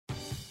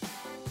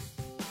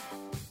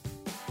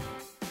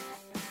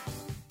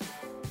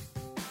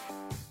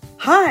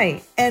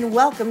Hi, and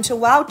welcome to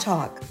Wow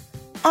Talk.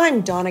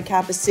 I'm Donna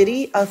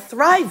Capacity, a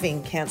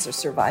thriving cancer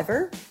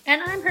survivor.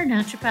 And I'm her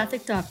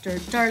naturopathic doctor,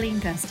 Darlene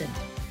Gustin.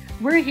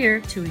 We're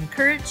here to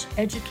encourage,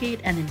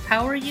 educate, and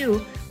empower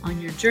you on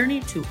your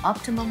journey to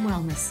optimum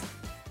wellness.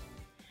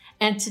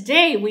 And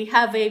today we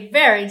have a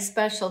very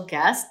special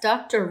guest,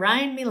 Dr.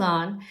 Ryan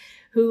Milan,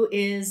 who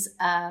is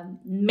a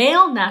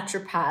male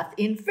naturopath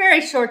in very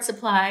short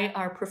supply.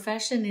 Our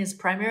profession is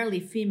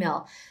primarily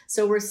female.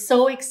 So we're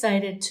so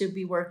excited to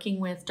be working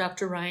with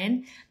Dr.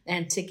 Ryan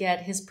and to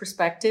get his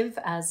perspective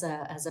as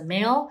a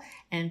male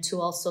and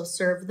to also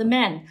serve the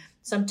men.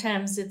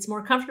 Sometimes it's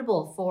more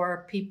comfortable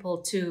for people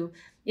to,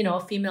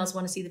 females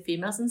want to see the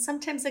females, and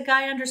sometimes a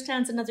guy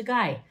understands another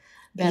guy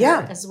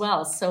better as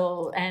well.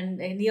 So,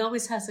 and he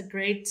always has a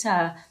great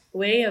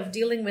way of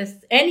dealing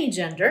with any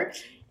gender.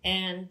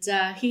 And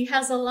he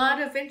has a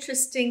lot of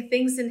interesting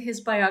things in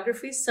his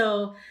biography.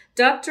 So,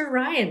 Dr.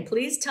 Ryan,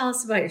 please tell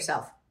us about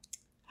yourself.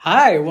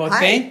 Hi. Well,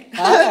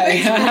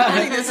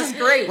 Hi. This is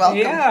great. Welcome.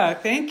 Yeah,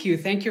 thank you.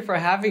 Thank you for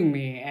having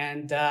me.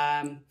 And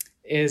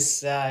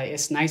it's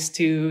nice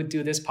to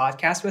do this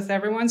podcast with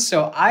everyone.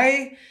 So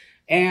I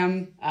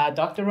am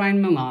Dr. Ryan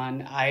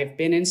Milan. I've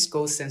been in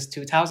school since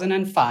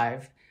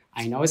 2005.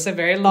 I know it's a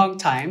very long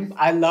time.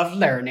 I love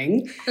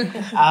learning.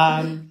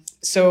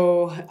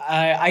 So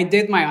I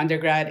did my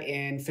undergrad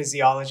in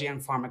physiology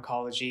and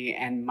pharmacology,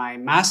 and my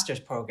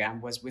master's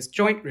program was with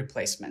joint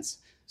replacements.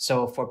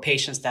 So for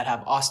patients that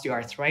have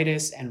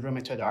osteoarthritis and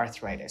rheumatoid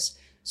arthritis.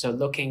 So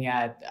looking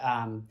at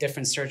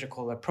different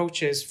surgical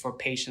approaches for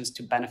patients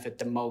to benefit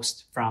the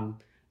most from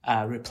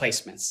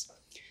replacements.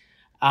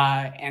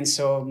 And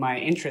so my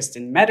interest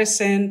in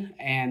medicine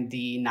and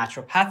the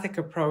naturopathic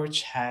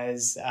approach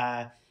has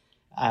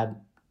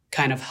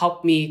kind of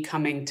helped me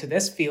coming to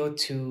this field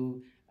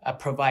to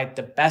provide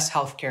the best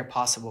healthcare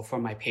possible for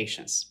my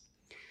patients.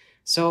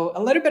 So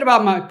a little bit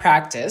about my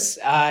practice.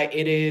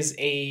 It is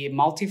a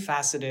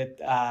multifaceted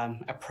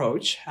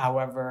approach.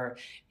 However,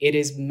 it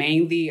is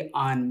mainly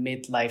on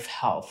midlife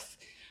health.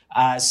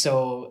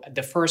 So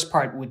the first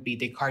part would be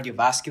the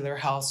cardiovascular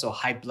health, so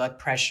high blood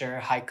pressure,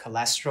 high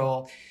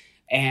cholesterol.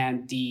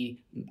 And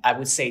I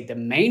would say the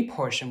main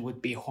portion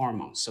would be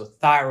hormones, so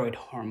thyroid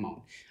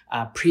hormone,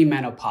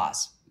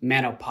 premenopause,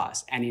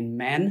 menopause, and in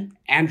men,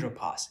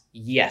 andropause.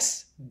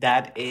 Yes,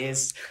 that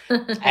is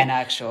an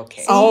actual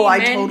case. Oh, I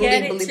men totally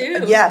get it believe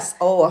too. it. Yes.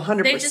 Oh,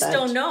 100%. They just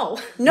don't know.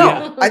 No,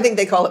 Yeah. I think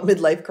they call it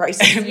midlife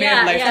crisis.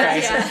 Midlife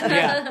crisis.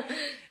 Yeah.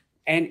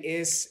 And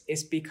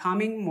is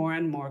becoming more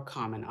and more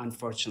common,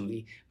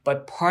 unfortunately.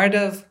 But part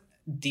of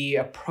the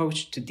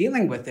approach to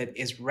dealing with it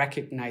is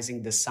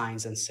recognizing the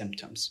signs and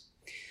symptoms.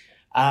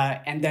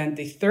 And then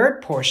the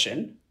third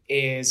portion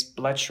is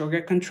blood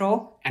sugar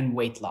control and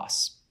weight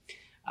loss.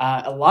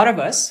 A lot of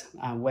us,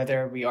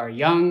 whether we are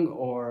young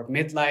or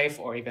midlife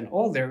or even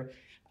older,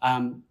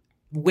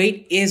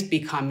 weight is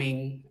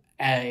becoming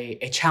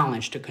a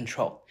challenge to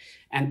control.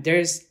 And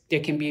there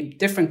can be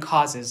different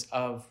causes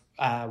of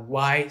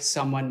why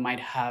someone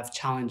might have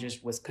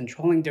challenges with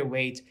controlling their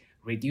weight,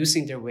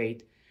 reducing their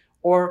weight,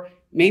 or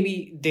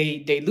maybe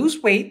they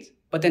lose weight,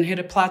 but then hit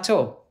a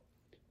plateau.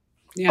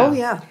 Yeah. Oh,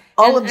 yeah.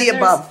 All of the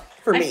above.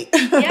 For me.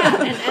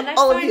 And I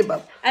all find of the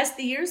above. As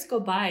the years go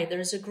by,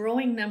 there's a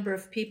growing number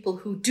of people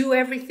who do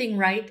everything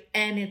right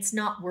and it's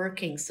not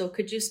working. So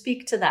could you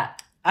speak to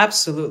that?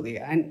 Absolutely.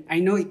 And I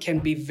know it can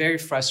be very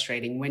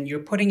frustrating when you're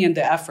putting in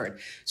the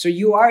effort. So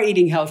you are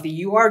eating healthy,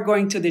 you are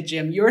going to the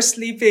gym, you're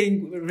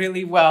sleeping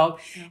really well.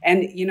 Yeah.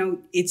 And,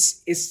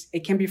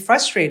 it can be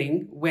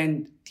frustrating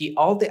when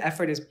all the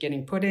effort is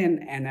getting put in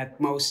and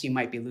at most you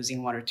might be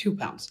losing 1 or 2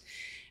 pounds.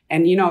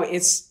 And,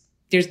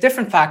 there's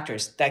different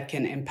factors that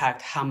can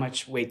impact how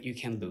much weight you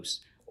can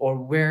lose or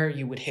where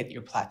you would hit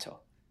your plateau.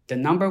 The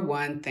number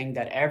one thing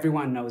that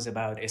everyone knows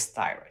about is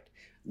thyroid.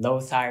 Low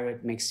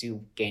thyroid makes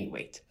you gain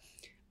weight,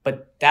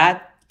 but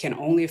that can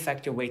only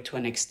affect your weight to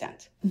an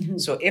extent. Mm-hmm.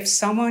 So if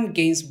someone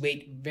gains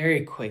weight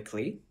very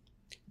quickly,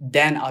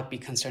 then I'll be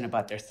concerned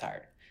about their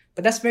thyroid.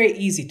 But that's very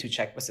easy to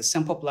check with a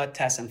simple blood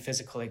test and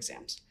physical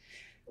exams.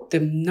 The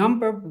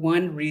number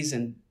one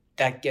reason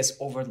that gets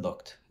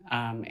overlooked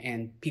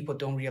and people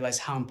don't realize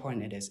how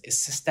important it is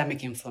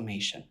systemic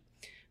inflammation,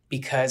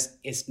 because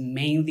it's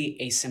mainly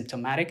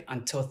asymptomatic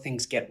until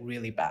things get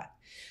really bad.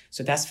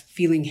 So that's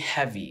feeling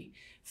heavy,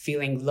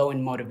 feeling low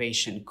in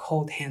motivation,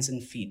 cold hands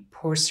and feet,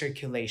 poor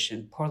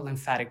circulation, poor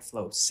lymphatic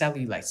flow,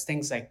 cellulites,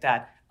 things like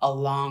that,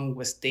 along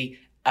with the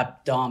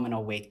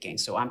abdominal weight gain.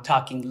 So I'm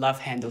talking love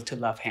handle to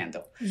love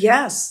handle.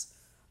 Yes.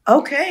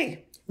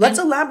 Okay. Let's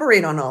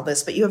elaborate on all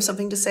this, but you have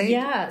something to say?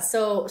 Yeah.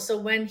 So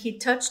when he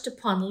touched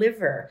upon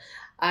liver,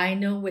 I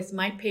know with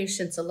my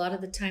patients, a lot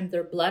of the time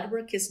their blood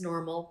work is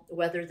normal,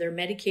 whether they're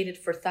medicated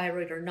for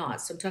thyroid or not.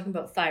 So I'm talking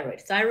about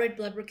thyroid. Thyroid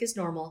blood work is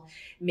normal.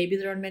 Maybe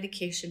they're on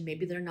medication,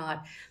 maybe they're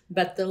not.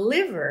 But the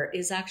liver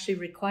is actually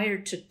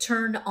required to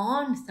turn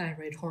on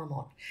thyroid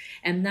hormone.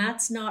 And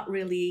that's not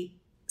really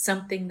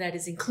something that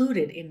is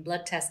included in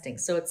blood testing.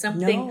 So it's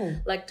something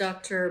No. like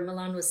Dr.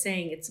 Milan was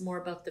saying, it's more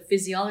about the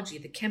physiology,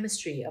 the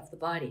chemistry of the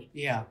body.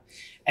 Yeah.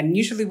 And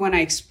usually when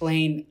I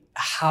explain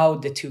how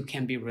the two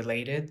can be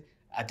related,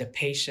 the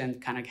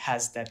patient kind of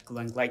has that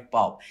glowing light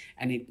bulb,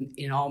 and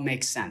it all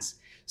makes sense.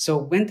 So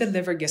when the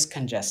liver gets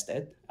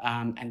congested,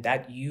 and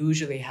that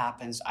usually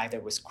happens either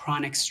with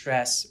chronic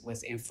stress,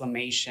 with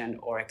inflammation,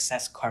 or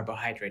excess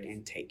carbohydrate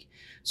intake.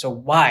 So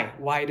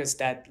why does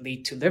that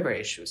lead to liver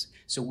issues?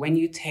 So when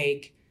you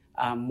take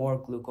more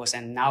glucose,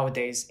 and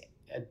nowadays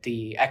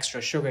the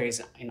extra sugar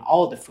is in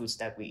all the foods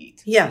that we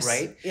eat. Yes.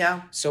 Right?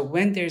 Yeah. So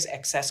when there's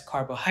excess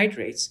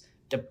carbohydrates,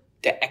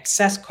 the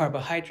excess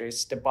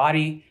carbohydrates, the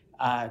body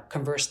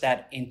converts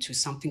that into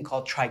something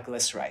called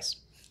triglycerides.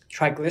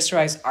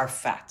 Triglycerides are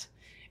fat,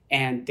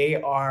 and they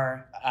are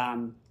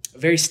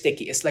very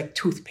sticky. It's like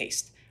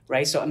toothpaste,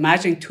 right? So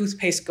imagine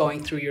toothpaste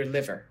going through your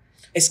liver.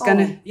 It's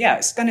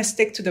gonna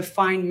stick to the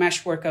fine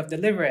meshwork of the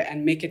liver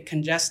and make it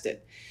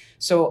congested.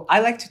 So I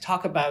like to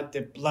talk about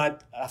the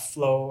blood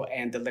flow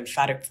and the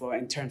lymphatic flow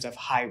in terms of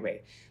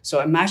highway.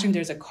 So imagine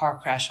there's a car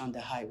crash on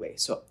the highway.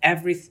 So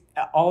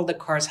all the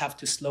cars have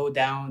to slow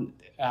down,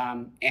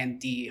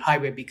 and the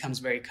highway becomes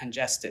very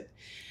congested.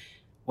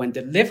 When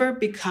the liver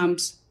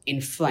becomes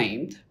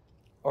inflamed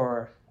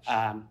or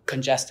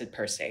congested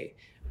per se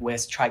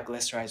with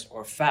triglycerides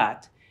or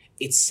fat,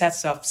 it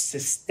sets off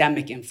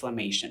systemic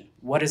inflammation.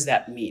 What does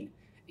that mean?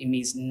 It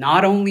means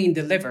not only in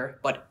the liver,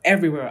 but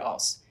everywhere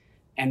else.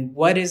 And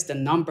what is the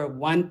number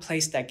one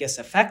place that gets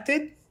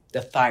affected?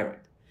 The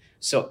thyroid.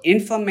 So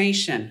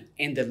inflammation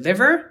in the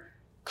liver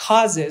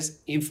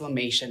causes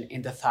inflammation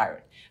in the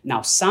thyroid.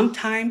 Now,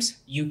 sometimes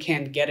you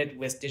can get it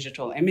with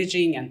digital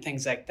imaging and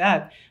things like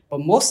that,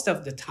 but most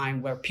of the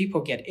time where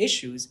people get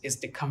issues is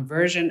the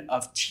conversion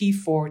of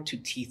T4 to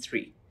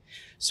T3.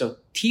 So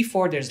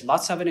T4, there's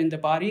lots of it in the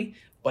body,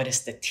 but it's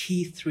the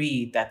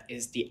T3 that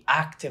is the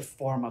active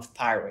form of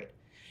thyroid.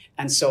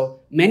 And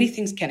so many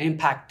things can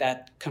impact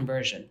that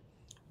conversion.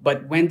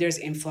 But when there's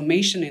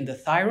inflammation in the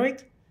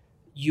thyroid,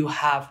 you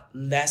have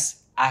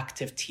less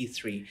active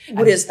T3.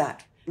 What is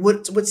that?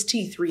 What's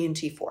T3 and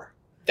T4?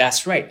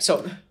 That's right.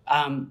 So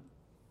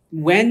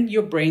when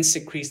your brain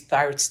secretes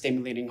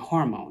thyroid-stimulating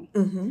hormone,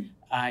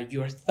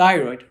 your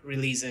thyroid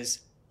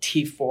releases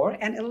T4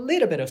 and a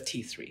little bit of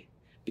T3,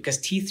 because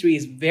T3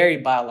 is very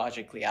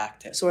biologically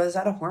active. So is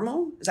that a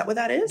hormone? Is that what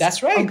that is?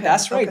 That's right. Okay.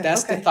 That's right. Okay.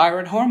 That's Okay. the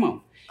thyroid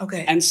hormone.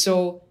 Okay. And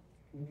so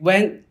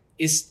when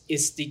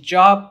it's the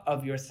job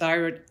of your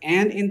thyroid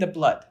and in the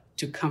blood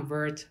to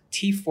convert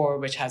T4,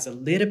 which has a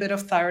little bit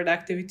of thyroid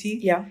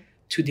activity,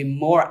 to the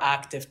more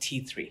active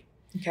T3.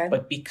 Okay.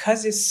 But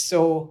because it's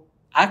so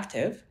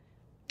active,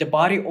 the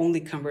body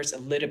only converts a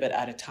little bit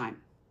at a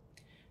time.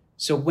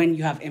 So when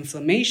you have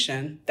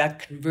inflammation, that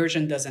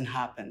conversion doesn't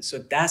happen. So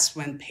that's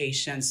when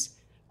patients,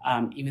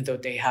 even though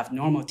they have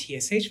normal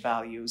TSH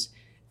values,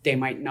 they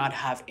might not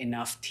have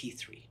enough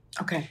T3.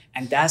 Okay.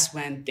 And that's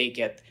when they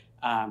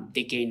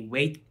gain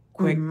weight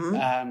quick,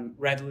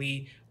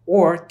 readily,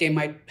 or they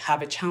might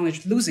have a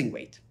challenge losing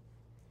weight.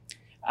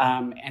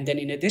 And then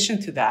in addition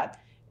to that,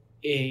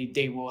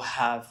 they will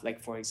have, like,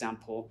 for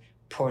example,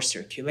 poor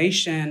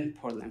circulation,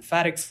 poor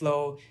lymphatic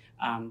flow.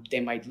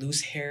 They might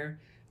lose hair.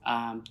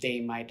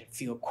 They might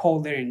feel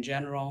colder in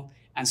general.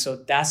 And so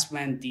that's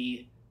when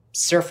the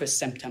surface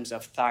symptoms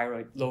of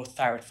low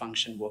thyroid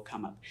function will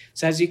come up.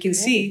 So as you can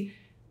see,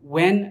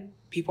 when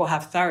people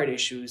have thyroid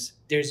issues,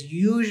 there's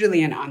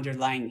usually an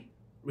underlying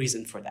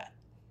reason for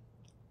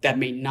that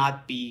may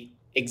not be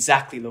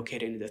exactly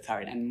located in the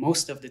thyroid. And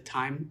most of the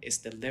time, it's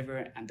the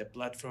liver and the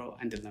blood flow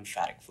and the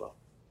lymphatic flow.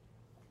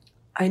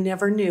 I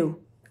never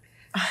knew.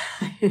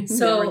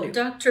 So,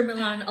 Dr.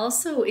 Milan,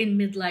 also in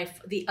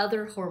midlife, the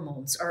other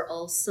hormones are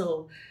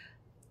also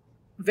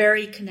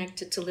very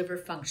connected to liver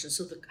function.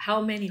 So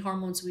how many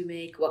hormones we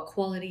make, what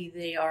quality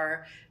they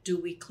are, do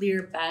we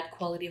clear bad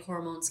quality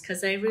hormones?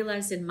 Because I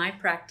realize in my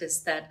practice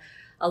that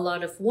a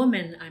lot of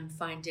women I'm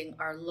finding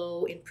are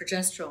low in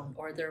progesterone,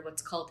 or they're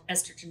what's called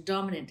estrogen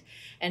dominant,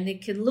 and they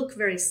can look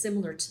very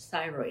similar to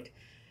thyroid.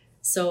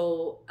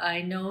 So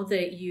I know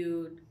that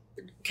you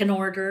can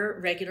order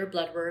regular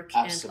blood work.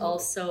 Absolutely. And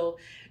also,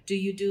 do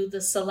you do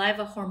the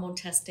saliva hormone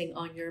testing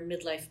on your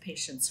midlife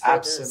patients for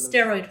the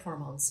steroid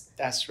hormones?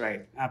 That's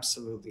right.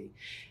 Absolutely.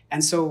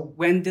 And so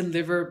when the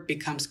liver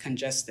becomes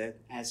congested,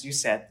 as you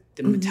said,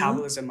 the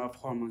metabolism of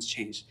hormones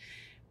change.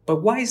 But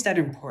why is that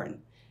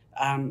important?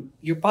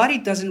 Your body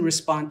doesn't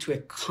respond to a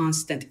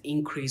constant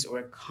increase or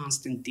a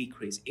constant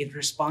decrease. It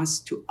responds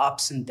to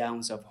ups and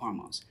downs of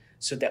hormones.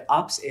 So the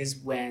ups is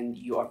when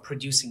you are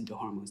producing the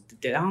hormones. The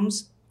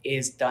downs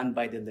is done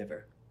by the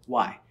liver.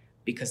 Why?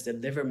 Because the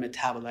liver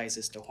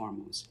metabolizes the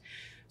hormones.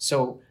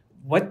 So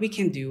what we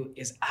can do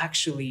is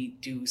actually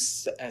do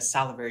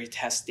salivary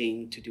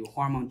testing, to do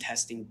hormone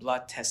testing,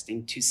 blood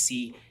testing, to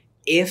see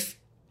if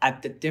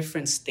at the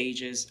different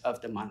stages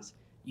of the month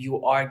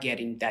you are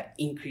getting that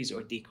increase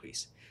or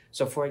decrease.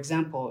 So for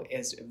example,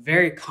 is a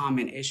very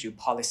common issue,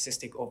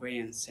 polycystic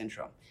ovarian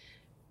syndrome.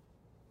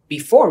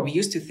 Before, we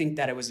used to think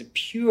that it was a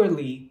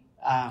purely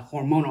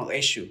hormonal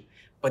issue,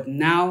 But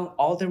now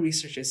all the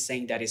research is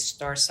saying that it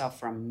starts off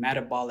from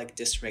metabolic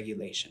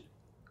dysregulation.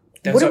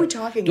 What are we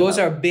talking about? Those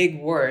are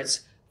big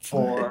words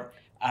for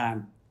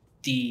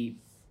the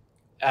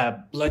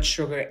blood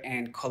sugar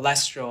and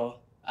cholesterol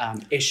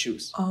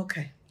issues.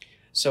 Okay.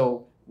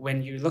 So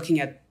when you're looking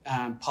at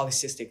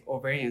polycystic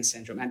ovarian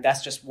syndrome, and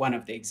that's just one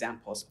of the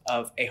examples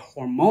of a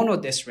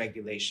hormonal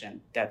dysregulation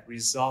that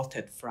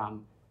resulted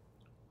from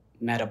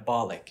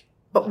metabolic.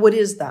 But what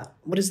is that?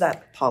 What is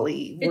that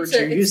poly word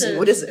you're using?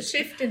 What is it? A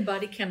shift in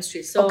body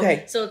chemistry. So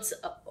it's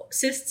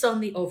cysts on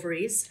the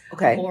ovaries.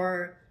 Okay.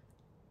 Or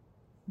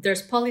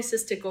there's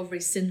polycystic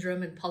ovary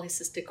syndrome and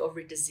polycystic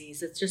ovary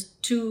disease. It's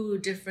just two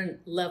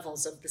different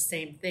levels of the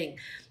same thing.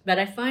 But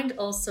I find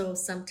also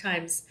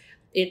sometimes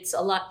it's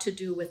a lot to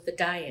do with the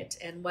diet.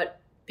 And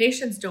what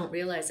patients don't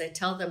realize, I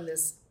tell them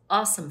this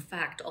awesome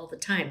fact all the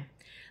time.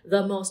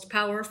 The most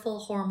powerful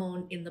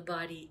hormone in the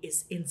body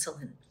is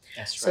insulin.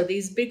 That's right. So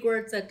these big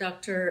words that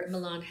Dr.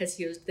 Milan has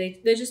used,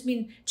 they just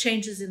mean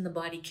changes in the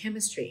body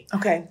chemistry.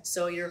 Okay.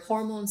 So your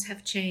hormones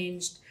have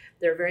changed.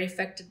 They're very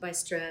affected by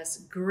stress,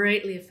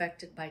 greatly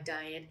affected by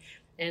diet.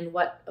 And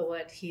what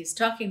he's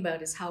talking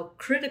about is how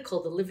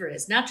critical the liver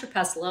is.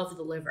 Naturopaths love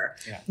the liver.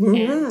 Yeah.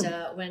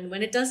 Mm-hmm. And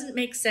when it doesn't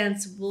make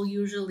sense, we'll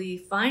usually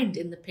find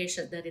in the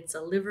patient that it's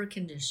a liver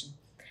condition,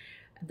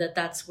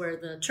 that's where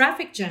the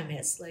traffic jam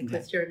is, like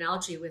with your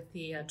analogy with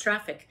the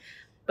traffic.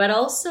 But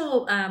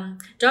also,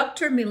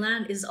 Dr.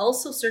 Milan is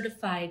also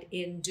certified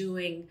in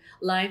doing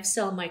live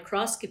cell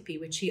microscopy,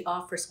 which he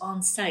offers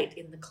on site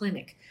in the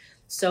clinic.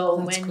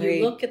 So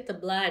you look at the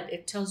blood,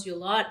 it tells you a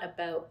lot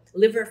about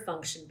liver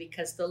function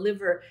because the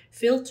liver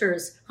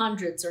filters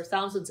hundreds or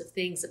thousands of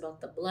things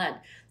about the blood.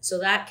 So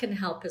that can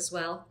help as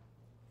well.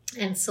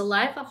 And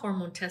saliva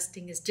hormone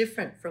testing is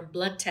different from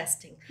blood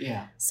testing.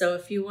 Yeah. So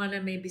if you want to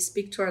maybe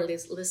speak to our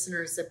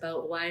listeners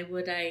about why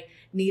would I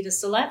need a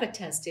saliva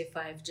test if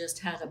I've just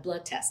had a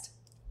blood test?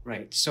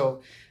 Right.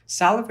 So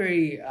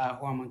salivary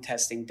hormone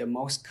testing, the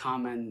most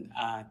common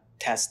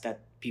test that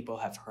people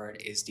have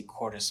heard is the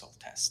cortisol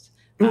test.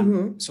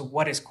 So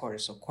what is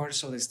cortisol?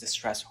 Cortisol is the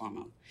stress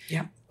hormone.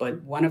 Yeah.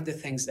 But one of the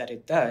things that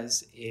it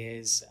does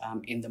is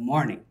in the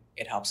morning,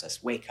 it helps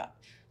us wake up.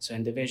 So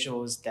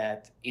individuals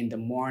that in the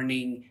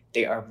morning,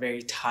 they are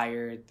very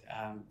tired,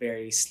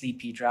 very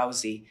sleepy,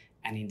 drowsy.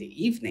 And in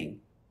the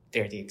evening,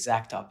 they're the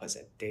exact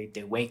opposite.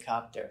 They wake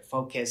up, they're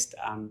focused,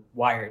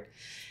 wired.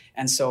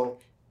 And so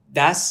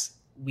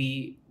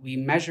we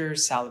measure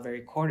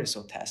salivary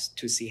cortisol test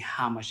to see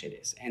how much it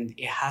is. And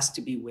it has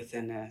to be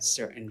within a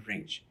certain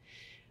range.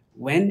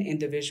 When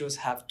individuals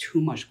have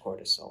too much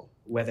cortisol,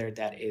 whether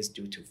that is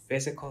due to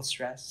physical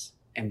stress,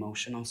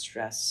 emotional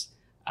stress,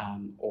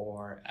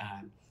 or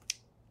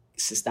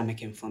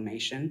systemic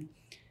inflammation,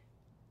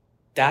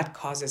 that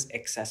causes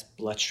excess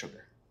blood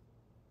sugar,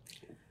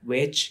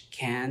 which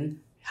can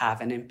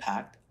have an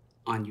impact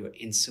on your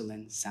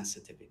insulin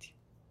sensitivity.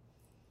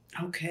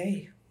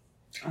 Okay.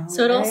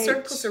 So it all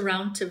circles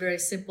around to very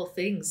simple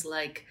things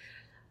like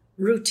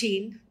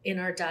routine in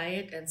our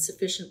diet and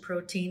sufficient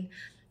protein.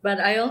 But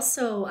I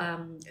also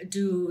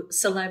do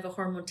saliva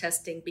hormone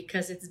testing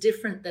because it's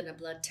different than a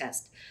blood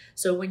test.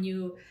 So when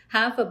you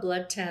have a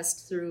blood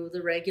test through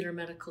the regular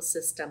medical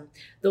system,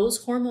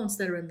 those hormones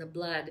that are in the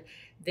blood,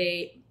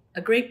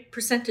 a great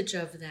percentage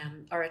of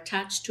them are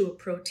attached to a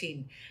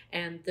protein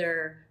and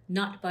they're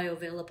not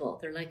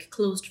bioavailable. They're like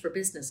closed for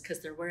business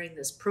because they're wearing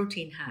this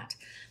protein hat.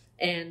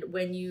 And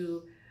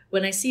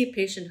when I see a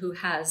patient who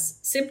has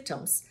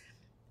symptoms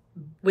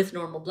with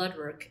normal blood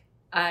work,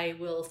 I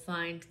will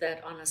find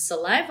that on a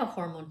saliva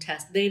hormone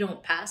test, they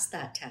don't pass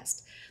that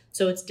test.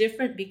 So it's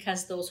different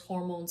because those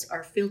hormones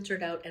are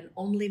filtered out and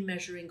only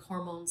measuring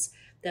hormones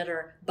that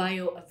are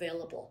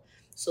bioavailable.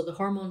 So the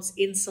hormones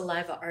in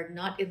saliva are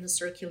not in the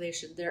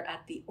circulation, they're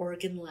at the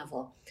organ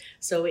level.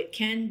 So it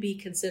can be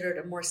considered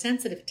a more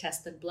sensitive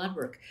test than blood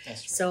work.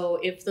 That's right. So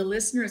if the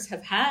listeners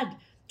have had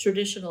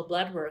traditional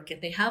blood work and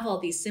they have all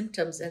these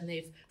symptoms and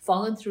they've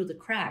fallen through the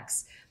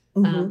cracks,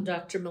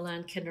 Dr.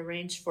 Milan can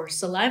arrange for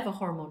saliva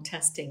hormone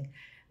testing,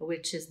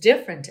 which is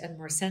different and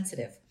more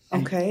sensitive.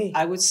 Okay.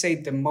 I would say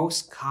the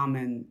most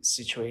common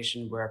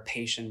situation where a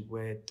patient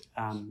would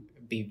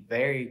be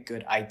very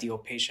good, ideal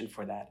patient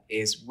for that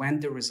is when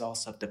the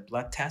results of the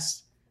blood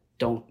test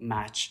don't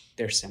match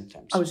their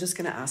symptoms. I was just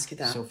going to ask you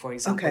that. So for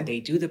example, they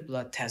do the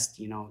blood test,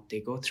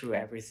 they go through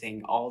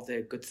everything, all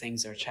the good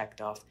things are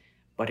checked off,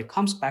 but it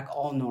comes back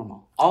all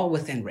normal, all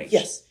within range.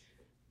 Yes.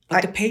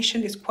 But the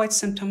patient is quite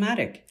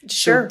symptomatic.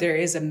 Sure. So there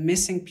is a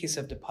missing piece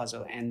of the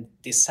puzzle, and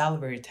the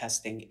salivary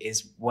testing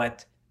is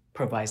what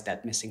provides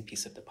that missing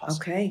piece of the puzzle.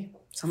 Okay.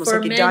 It's almost For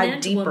like you men dive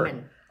and deeper.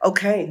 Women.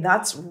 Okay,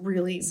 that's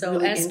really, so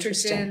really estrogen,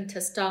 interesting.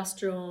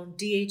 testosterone,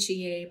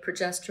 DHEA,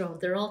 progesterone,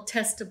 they're all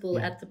testable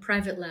at the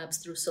private labs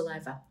through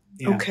saliva.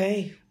 Yeah.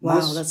 Okay.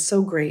 Wow, that's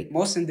so great.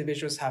 Most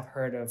individuals have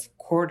heard of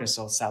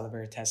cortisol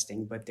salivary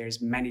testing, but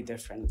there's many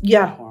different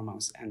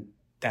hormones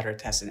that are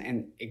tested.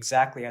 And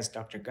exactly as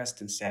Dr.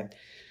 Gustin said,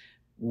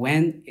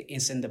 when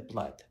it's in the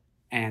blood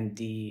and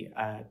the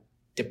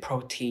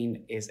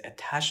protein is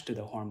attached to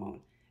the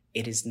hormone,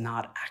 it is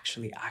not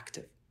actually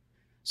active.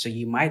 So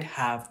you might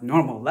have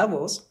normal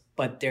levels,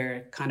 but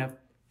they're kind of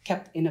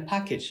kept in a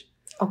package.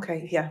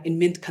 Okay, yeah. In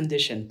mint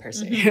condition, per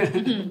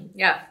se.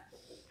 Yeah.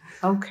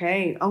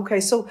 Okay.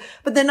 So,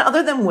 but then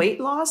other than weight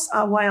loss,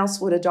 why else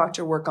would a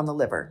doctor work on the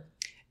liver?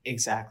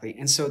 Exactly.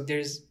 And so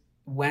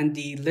when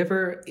the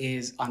liver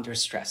is under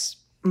stress,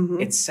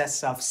 it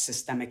sets off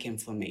systemic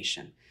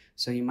inflammation.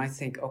 So you might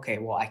think, okay,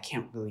 well, I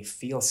can't really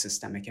feel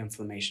systemic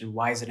inflammation.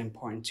 Why is it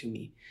important to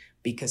me?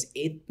 Because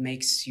it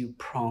makes you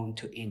prone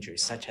to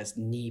injuries such as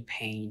knee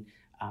pain,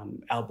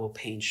 elbow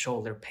pain,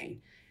 shoulder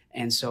pain.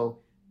 And so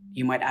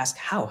you might ask,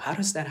 how? How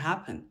does that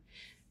happen?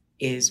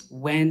 Is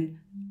when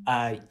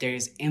there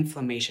is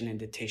inflammation in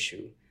the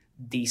tissue,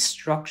 the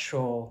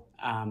structural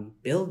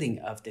building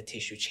of the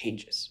tissue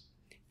changes.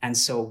 And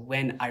so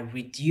when I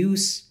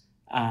reduce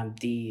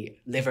the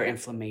liver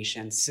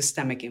inflammation,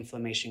 systemic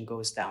inflammation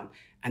goes down,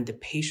 and the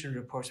patient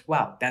reports,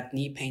 wow, that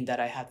knee pain that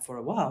I had for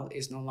a while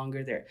is no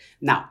longer there.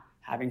 Now,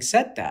 having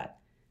said that,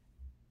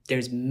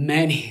 there's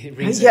many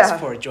reasons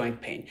for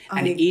joint pain,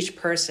 and each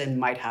person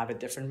might have a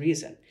different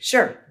reason.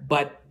 Sure.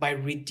 But by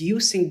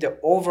reducing the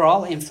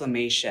overall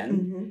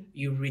inflammation,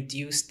 you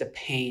reduce the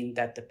pain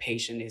that the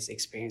patient is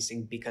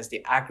experiencing because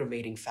the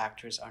aggravating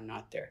factors are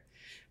not there.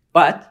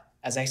 But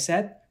as I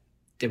said,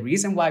 the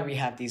reason why we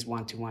have these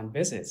one-to-one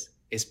visits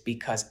is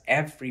because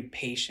every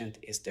patient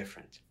is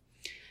different.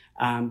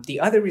 The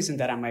other reason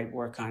that I might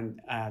work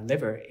on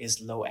liver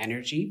is low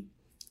energy,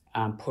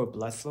 poor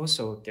blood flow.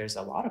 So there's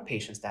a lot of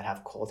patients that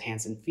have cold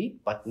hands and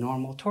feet, but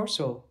normal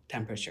torso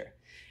temperature.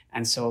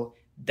 And so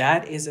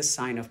that is a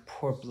sign of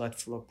poor blood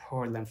flow,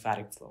 poor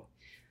lymphatic flow.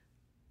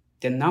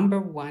 The number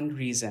one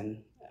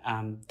reason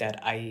that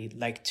I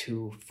like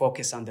to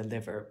focus on the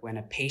liver when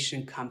a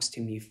patient comes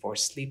to me for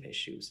sleep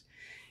issues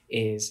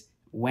is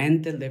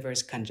when the liver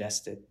is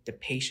congested, the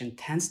patient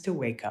tends to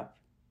wake up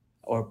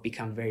or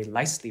become very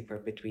light sleeper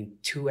between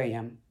 2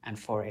 a.m. and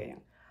 4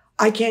 a.m.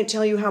 I can't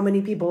tell you how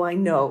many people I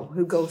know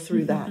who go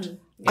through that.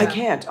 I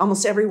can't.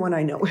 Almost everyone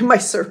I know in my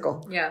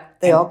circle. Yeah.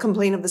 They all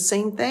complain of the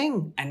same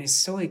thing. And it's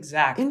so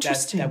exact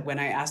Interesting. that when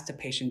I ask the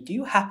patient, do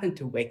you happen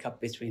to wake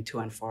up between 2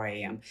 and 4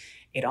 a.m.?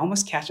 It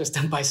almost catches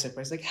them by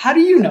surprise. Like, how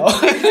do you know?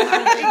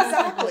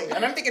 Exactly.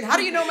 And I'm thinking, how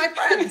do you know my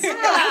friends?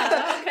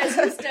 Because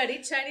you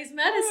studied Chinese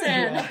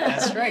medicine. Yeah,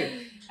 that's right.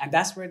 And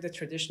that's where the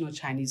traditional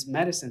Chinese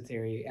medicine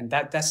theory, and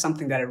that's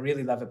something that I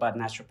really love about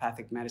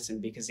naturopathic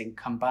medicine, because it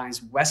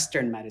combines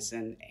Western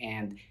medicine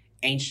and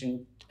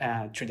ancient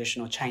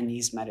traditional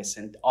Chinese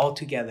medicine all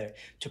together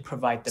to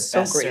provide the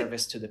best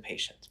service to the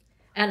patient.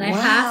 And I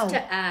have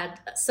to add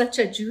such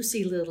a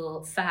juicy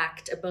little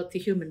fact about the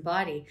human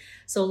body.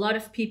 So a lot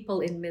of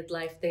people in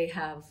midlife, they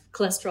have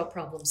cholesterol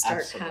problems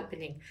start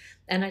happening.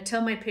 And I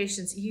tell my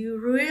patients, you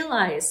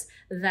realize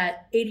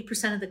that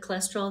 80% of the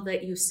cholesterol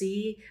that you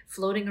see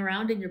floating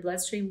around in your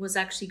bloodstream was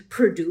actually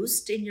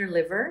produced in your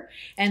liver.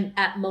 And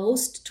at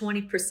most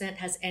 20%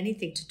 has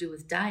anything to do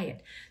with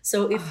diet.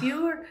 So if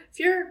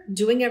you're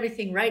doing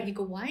everything right, you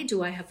go, why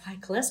do I have high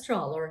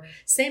cholesterol? Or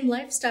same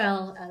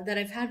lifestyle that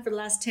I've had for the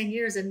last 10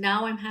 years, and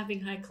now I'm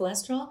having high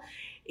cholesterol.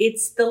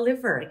 It's the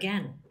liver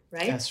again,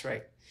 right? That's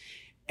right.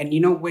 And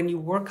when you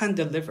work on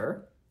the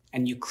liver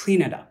and you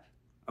clean it up,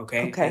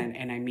 okay.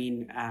 And I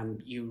mean,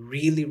 you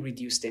really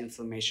reduce the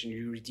inflammation,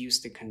 you reduce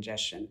the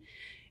congestion.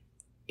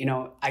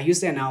 I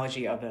use the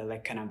analogy of a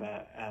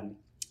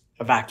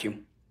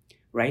vacuum,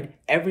 right?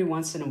 Every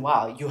once in a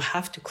while, you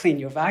have to clean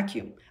your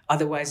vacuum.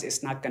 Otherwise,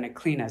 it's not going to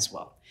clean as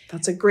well.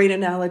 That's a great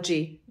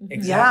analogy.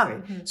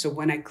 Exactly. Yeah. So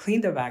when I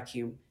clean the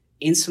vacuum,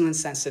 insulin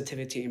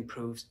sensitivity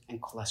improves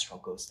and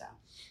cholesterol goes down.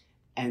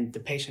 And the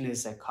patient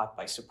is caught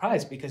by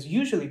surprise, because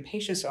usually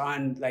patients are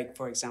on,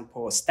 for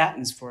example,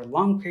 statins for a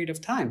long period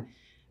of time.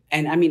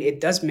 And I mean, it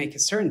does make a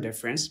certain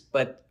difference,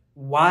 but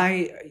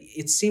why?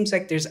 It seems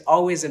like there's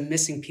always a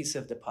missing piece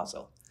of the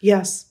puzzle.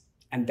 Yes.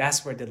 And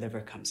that's where the liver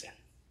comes in.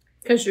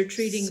 Because you're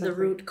treating the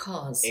root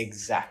cause.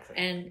 Exactly.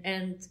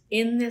 And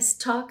in this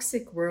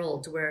toxic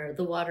world where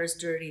the water's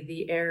dirty,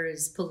 the air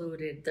is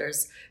polluted,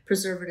 there's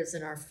preservatives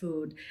in our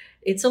food,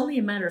 it's only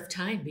a matter of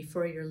time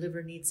before your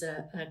liver needs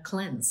a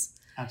cleanse.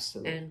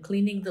 Absolutely. And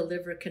cleaning the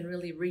liver can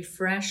really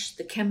refresh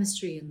the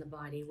chemistry in the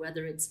body,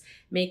 whether it's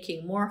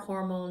making more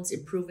hormones,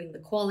 improving the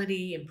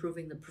quality,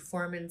 improving the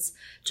performance,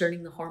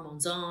 turning the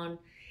hormones on.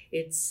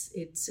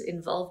 It's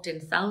involved in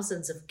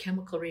thousands of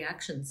chemical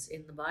reactions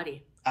in the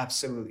body.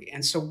 Absolutely.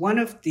 And so one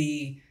of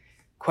the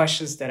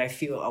questions that I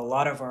feel a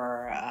lot of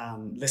our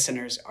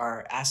listeners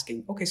are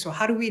asking, okay, so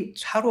how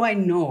do I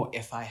know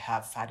if I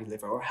have fatty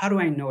liver, or how do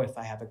I know if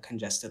I have a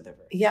congested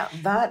liver? Yeah,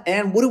 that,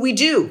 and what do we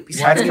do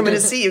besides coming to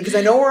see you? Because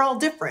I know we're all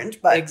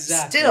different, but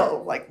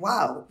still,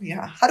 wow,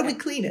 yeah, how do we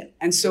clean it?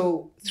 And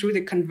so through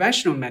the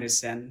conventional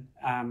medicine,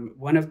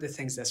 one of the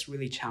things that's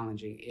really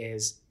challenging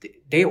is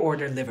they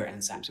order liver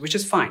enzymes, which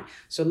is fine.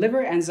 So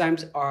liver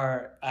enzymes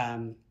are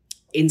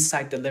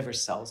inside the liver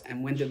cells.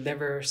 And when the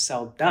liver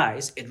cell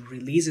dies, it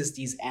releases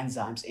these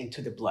enzymes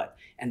into the blood.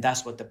 And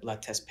that's what the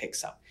blood test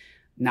picks up.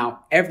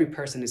 Now, every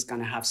person is going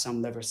to have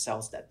some liver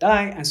cells that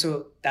die. And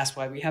so that's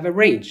why we have a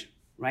range,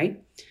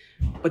 right?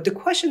 But the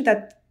question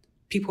that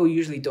people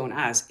usually don't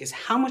ask is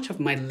how much of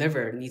my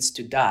liver needs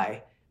to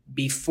die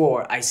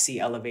before I see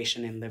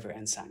elevation in liver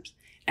enzymes?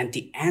 And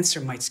the answer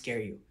might scare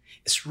you.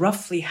 It's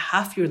roughly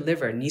half your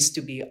liver needs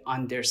to be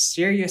under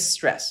serious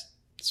stress,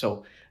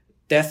 so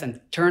death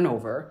and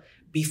turnover,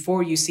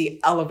 before you see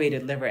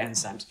elevated liver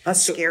enzymes.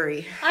 That's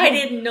scary. I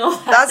didn't know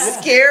that. That's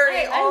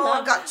scary. I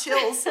I got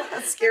chills.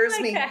 That scares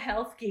I'm me. like a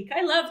health geek.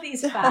 I love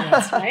these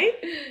facts, right?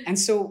 And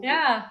so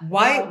Yeah.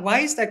 why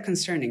is that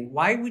concerning?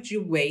 Why would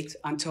you wait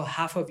until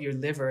half of your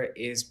liver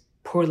is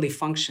poorly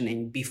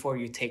functioning before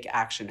you take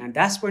action? And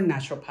that's where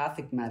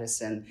naturopathic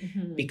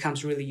medicine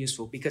becomes really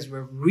useful, because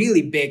we're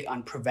really big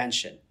on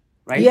prevention,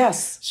 right?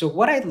 Yes. So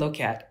what I look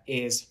at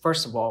is,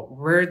 first of all,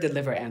 where the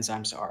liver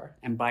enzymes are.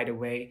 And by the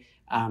way,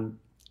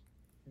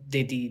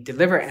 the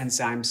liver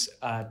enzymes,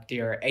 they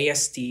are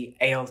AST,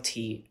 ALT,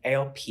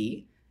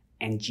 ALP,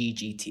 and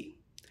GGT,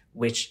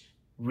 which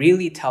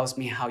really tells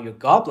me how your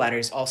gallbladder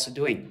is also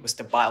doing with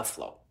the bile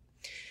flow.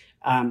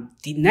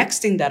 The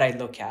next thing that I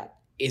look at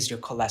is your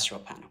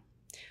cholesterol panel.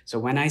 So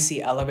when I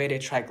see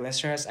elevated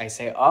triglycerides, I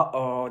say,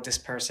 uh-oh, this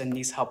person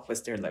needs help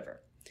with their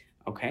liver,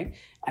 okay?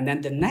 And then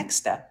the next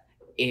step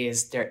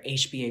is their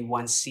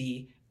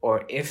HbA1c,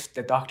 or if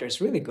the doctor is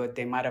really good,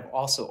 they might have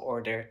also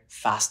ordered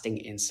fasting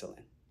insulin.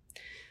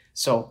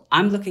 So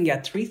I'm looking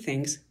at three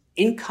things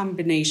in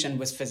combination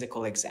with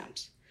physical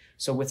exams.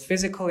 So with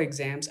physical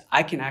exams,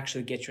 I can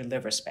actually get your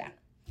liver span.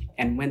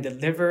 And when the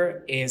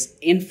liver is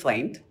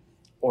inflamed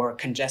or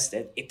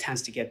congested, it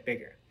tends to get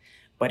bigger.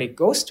 But it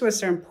goes to a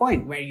certain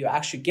point where you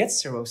actually get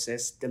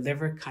cirrhosis, the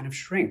liver kind of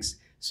shrinks.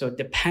 So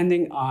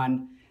depending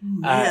on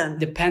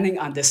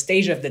the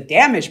stage of the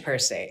damage per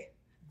se,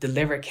 the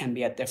liver can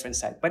be at different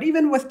size. But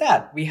even with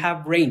that, we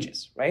have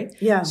ranges, right?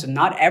 Yeah. So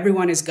not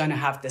everyone is going to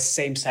have the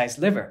same size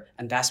liver,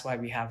 and that's why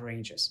we have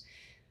ranges.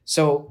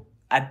 So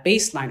at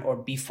baseline, or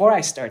before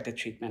I start the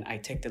treatment, I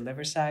take the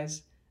liver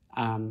size.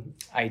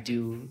 I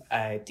do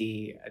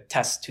the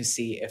test to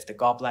see if the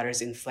gallbladder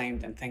is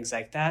inflamed and things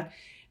like that.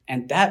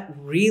 And that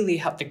really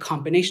helps. The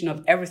combination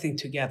of everything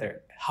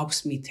together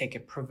helps me take a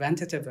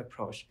preventative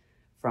approach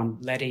from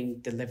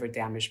letting the liver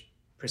damage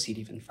proceed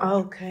even further.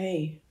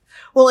 Okay.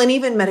 Well, and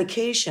even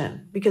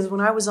medication, because when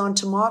I was on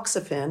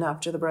tamoxifen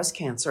after the breast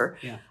cancer,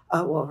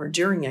 or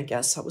during, I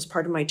guess, that was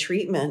part of my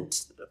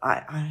treatment,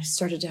 I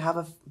started to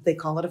have they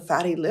call it a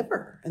fatty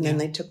liver. And then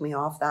they took me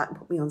off that and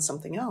put me on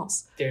something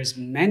else. There's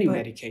many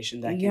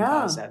medication that can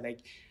cause that. Like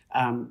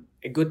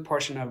a good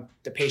portion of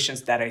the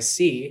patients that I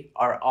see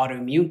are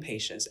autoimmune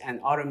patients, and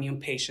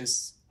autoimmune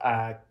patients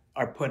are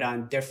put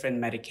on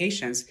different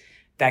medications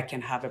that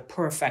can have a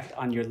poor effect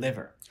on your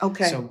liver.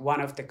 Okay. So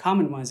one of the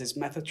common ones is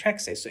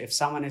methotrexate. So if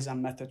someone is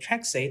on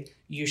methotrexate,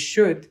 you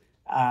should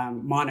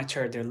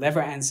monitor their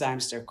liver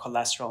enzymes, their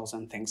cholesterols,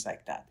 and things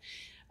like that.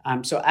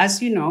 So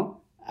as you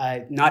know,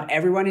 not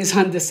everyone is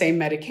on the same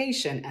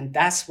medication, and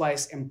that's why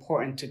it's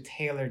important to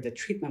tailor the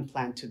treatment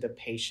plan to the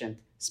patient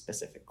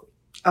specifically.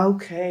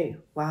 Okay.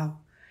 Wow.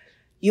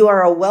 You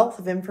are a wealth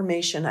of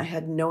information. I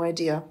had no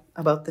idea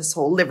about this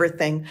whole liver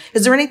thing.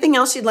 Is there anything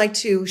else you'd like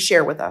to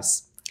share with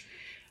us?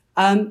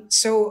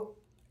 So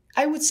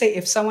I would say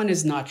if someone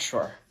is not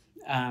sure,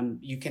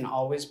 you can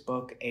always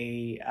book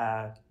a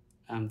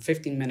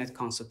 15-minute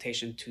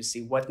consultation to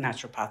see what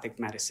naturopathic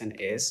medicine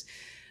is.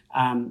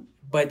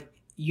 But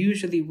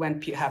usually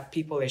when have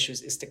people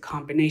issues, it's the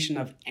combination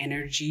of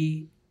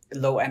energy,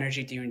 low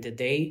energy during the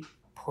day,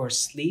 poor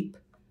sleep,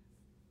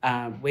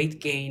 weight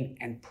gain,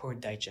 and poor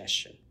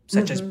digestion,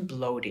 such as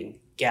bloating,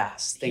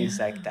 gas, things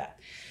like that.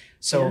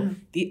 So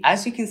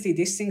as you can see,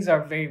 these things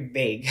are very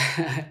vague,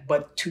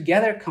 but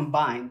together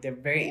combined, they're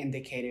very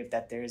indicative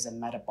that there is a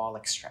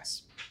metabolic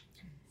stress.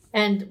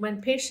 And when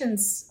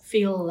patients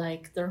feel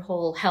like their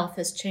whole health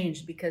has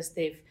changed because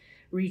they've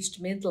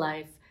reached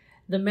midlife,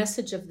 the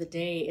message of the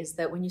day is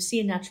that when you see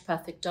a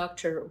naturopathic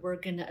doctor, we're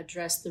going to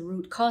address the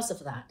root cause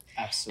of that.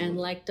 Absolutely. And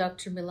like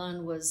Dr.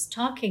 Milan was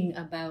talking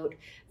about,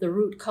 the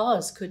root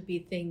cause could be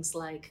things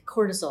like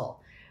cortisol,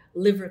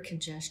 liver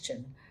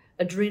congestion,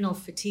 adrenal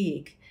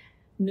fatigue,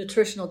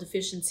 nutritional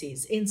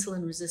deficiencies,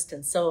 insulin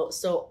resistance.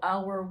 So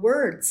our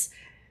words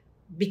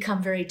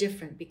become very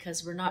different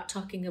because we're not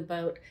talking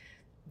about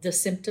the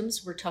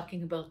symptoms, we're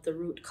talking about the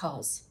root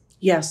cause.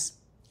 Yes.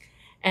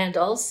 And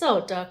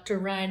also, Dr.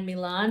 Ryan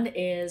Milan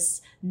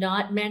is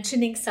not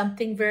mentioning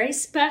something very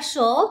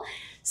special.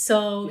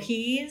 So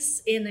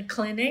he's in a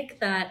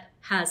clinic that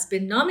has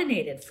been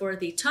nominated for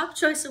the Top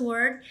Choice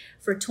Award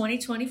for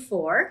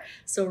 2024.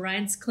 So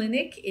Ryan's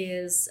clinic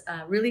is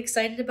really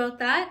excited about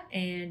that.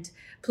 And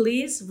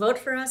please vote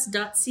for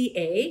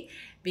us.ca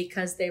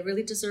because they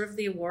really deserve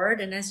the award.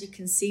 And as you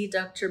can see,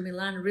 Dr.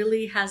 Milan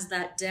really has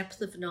that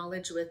depth of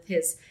knowledge with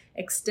his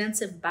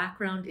extensive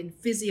background in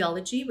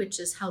physiology, which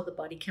is how the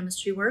body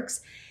chemistry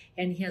works.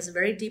 And he has a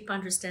very deep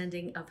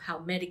understanding of how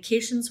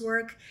medications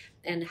work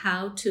and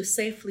how to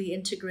safely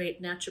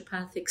integrate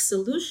naturopathic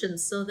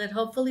solutions so that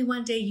hopefully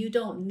one day you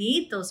don't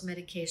need those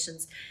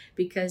medications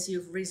because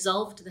you've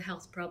resolved the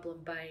health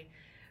problem by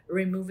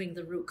removing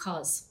the root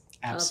cause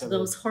of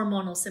those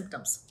hormonal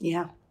symptoms.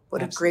 Yeah.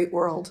 What Absolutely. a great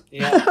world.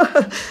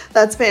 Yeah.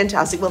 That's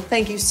fantastic. Well,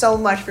 thank you so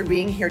much for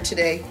being here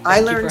today.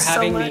 I learned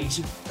so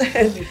much.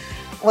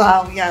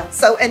 Wow, yeah.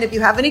 So, and if you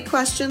have any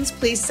questions,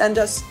 please send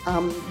us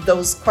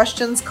those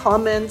questions,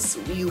 comments.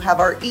 You have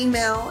our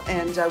email,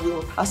 and we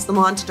will pass them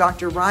on to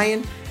Dr.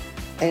 Ryan.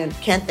 And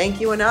can't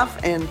thank you enough.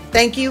 And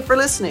thank you for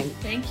listening.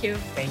 Thank you.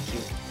 Thank you.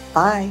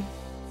 Bye.